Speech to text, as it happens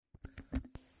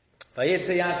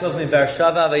Vayetzei Yaakov mi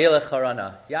Beersheva vayelech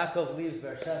Harana. Yaakov leaves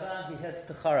Beersheva, he heads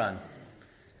to Haran.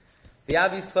 The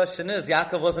obvious question is,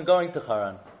 Yaakov wasn't going to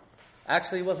Haran.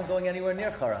 Actually, he wasn't going anywhere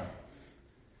near Haran.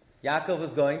 Yaakov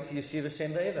was going to Yeshiva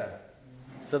Shem Ve'ever.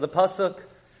 So the pasuk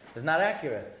is not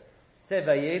accurate. It said,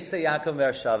 Vayetzei Yaakov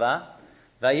Beersheva,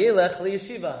 vayelech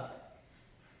Yeshiva.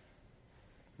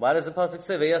 Why does the pasuk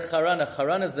say vayelech Haran?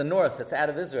 Haran is the north; it's out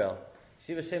of Israel.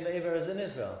 Yeshiva Shem Ve'ever is in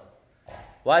Israel.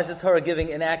 Why is the Torah giving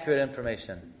inaccurate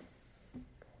information?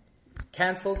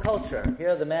 Cancel culture.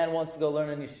 Here, the man wants to go learn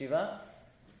in yeshiva.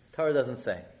 Torah doesn't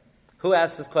say. Who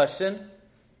asked this question?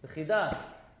 The Chida.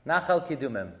 Nachal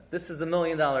Kidumim. This is the $1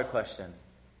 million question.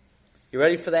 You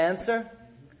ready for the answer?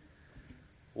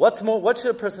 What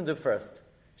should a person do first?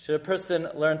 Should a person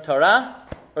learn Torah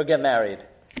or get married?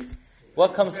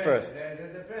 What comes first?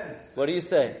 It depends. What do you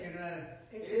say?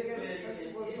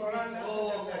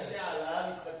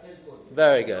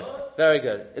 Very good. Very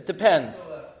good. It depends.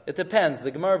 It depends.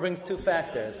 The Gemara brings two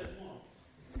factors.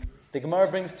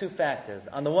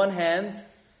 On the one hand,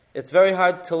 it's very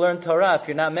hard to learn Torah. If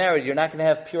you're not married, you're not going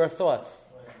to have pure thoughts.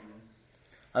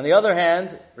 On the other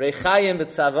hand, Reichayim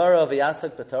b'tzavara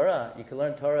v'yasak b'Torah. You can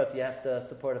learn Torah if you have to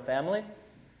support a family.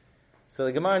 So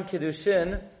the Gemara in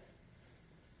Kiddushin,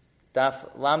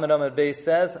 Daf Lamed Amud Beis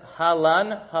says,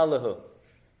 Halan halahu.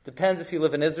 Depends if you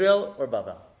live in Israel or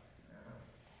Babel.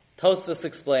 Tosfos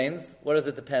explains, what does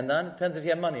it depend on? It depends if you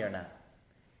have money or not.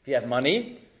 If you have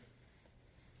money,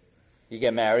 you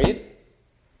get married,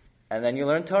 and then you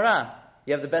learn Torah.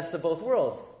 You have the best of both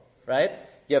worlds, right?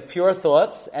 You have pure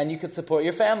thoughts, and you can support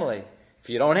your family. If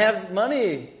you don't have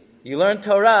money, you learn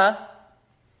Torah,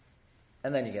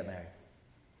 and then you get married.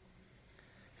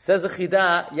 Says the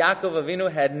Chida, Yaakov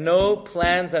Avinu had no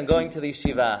plans on going to the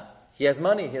yeshiva. He has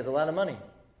money. He has a lot of money.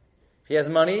 If he has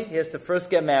money, he has to first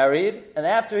get married, and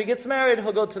after he gets married,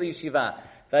 he'll go to the yeshiva.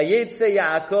 Vayetzei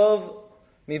Yaakov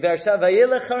mi Beersheva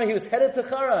vayelech Haran. He was headed to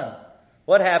Haran.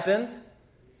 What happened?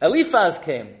 Eliphaz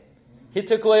came. He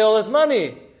took away all his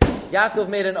money. Yaakov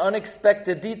made an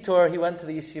unexpected detour. He went to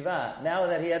the yeshiva. Now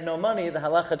that he had no money, the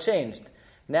halacha changed.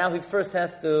 Now he first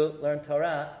has to learn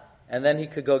Torah, and then he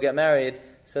could go get married.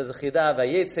 Says the Chida,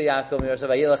 Vayetzei Yaakov mi Beersheva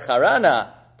vayelech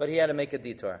Harana. But he had to make a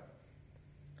detour.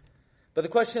 But the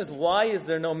question is, why is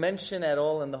there no mention at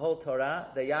all in the whole Torah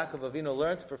that Yaakov Avinu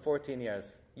learned for 14 years?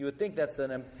 You would think that's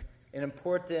an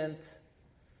important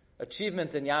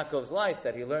achievement in Yaakov's life,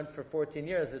 that he learned for 14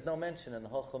 years. There's no mention in the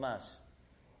whole Chumash.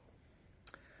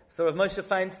 So Rav Moshe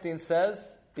Feinstein says,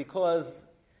 because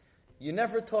you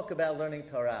never talk about learning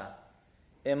Torah.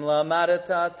 Im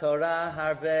la'amadata Torah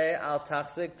harbe al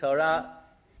tachzik Torah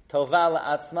tova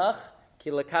la'atzmach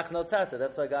ki lekach notzarta.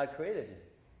 That's why God created you.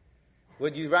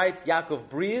 Would you write, Yaakov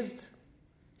breathed,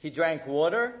 he drank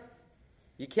water?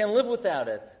 You can't live without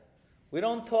it. We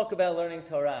don't talk about learning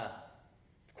Torah.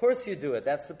 Of course you do it.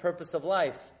 That's the purpose of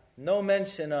life. No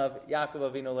mention of Yaakov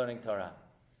Avinu learning Torah.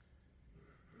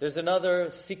 There's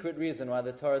another secret reason why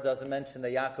the Torah doesn't mention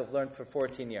that Yaakov learned for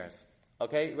 14 years.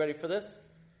 Okay, you ready for this?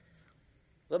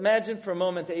 Imagine for a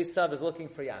moment Esav is looking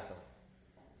for Yaakov.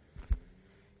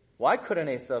 Why couldn't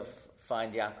Esav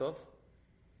find Yaakov?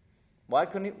 Why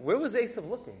couldn't he? Where was Esav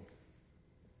looking?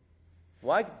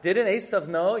 Why didn't Esav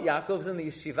know Yaakov's in the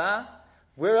yeshiva?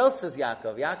 Where else is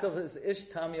Yaakov? Yaakov is Ish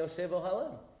Tam Yoshev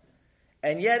Ohalim.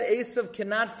 And yet Esav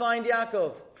cannot find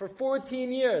Yaakov for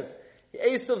 14 years.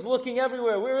 Esav's looking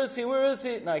everywhere. Where is he? Where is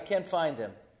he? No, I can't find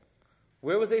him.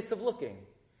 Where was Esav looking?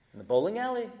 In the bowling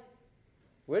alley?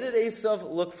 Where did Esav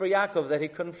look for Yaakov that he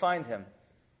couldn't find him?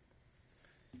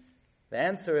 The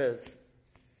answer is,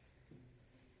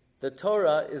 the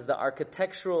Torah is the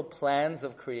architectural plans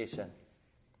of creation.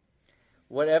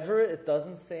 Whatever it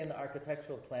doesn't say in the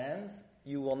architectural plans,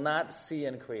 you will not see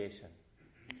in creation.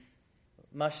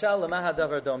 Mashal lema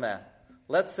hadavar domeh.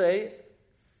 Let's say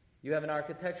you have an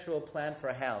architectural plan for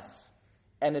a house,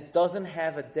 and it doesn't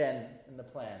have a den in the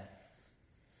plan.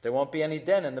 There won't be any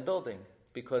den in the building,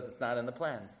 because it's not in the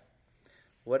plans.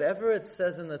 Whatever it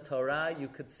says in the Torah, you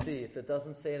could see. If it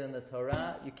doesn't say it in the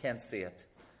Torah, you can't see it.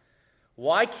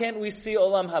 Why can't we see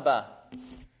Olam Haba?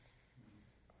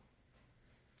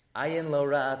 Ayin lo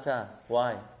ra'ata.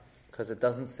 Why? Because it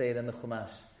doesn't say it in the Chumash.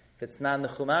 If it's not in the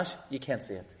Chumash, you can't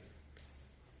see it.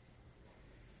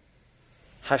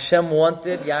 Hashem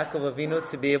wanted Yaakov Avinu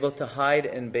to be able to hide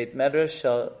in Beit Medrash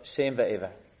Shem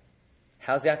Ve'ever.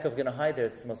 How's Yaakov going to hide there?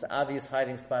 It's the most obvious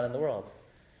hiding spot in the world.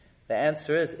 The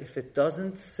answer is, if it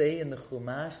doesn't say in the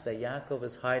Chumash that Yaakov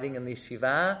is hiding in the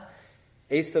yeshiva,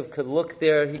 Esav could look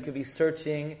there, he could be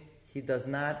searching. He does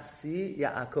not see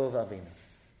Yaakov Avinu.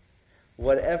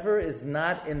 Whatever is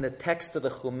not in the text of the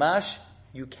Chumash,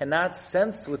 you cannot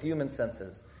sense with human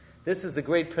senses. This is the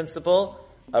great principle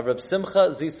of Reb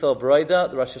Simcha Zisel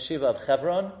Broida, the Rosh Yeshiva of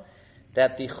Hebron,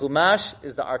 that the Chumash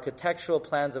is the architectural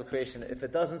plans of creation. If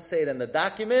it doesn't say it in the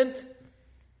document,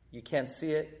 you can't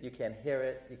see it, you can't hear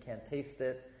it, you can't taste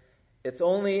it. It's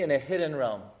only in a hidden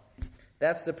realm.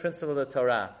 That's the principle of the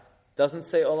Torah. Doesn't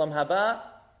say Olam Haba,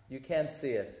 you can't see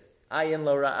it. Ayin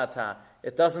lo ra'ata.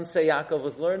 It doesn't say Yaakov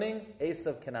was learning,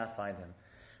 Esav cannot find him.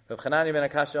 Reb Chanani ben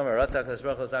Akash Omer, Ratzak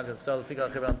HaShroch HaZak HaSol, Fikal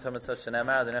Chibram Tomet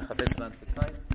Sashanamar, the Nechapetz Lan Sikain.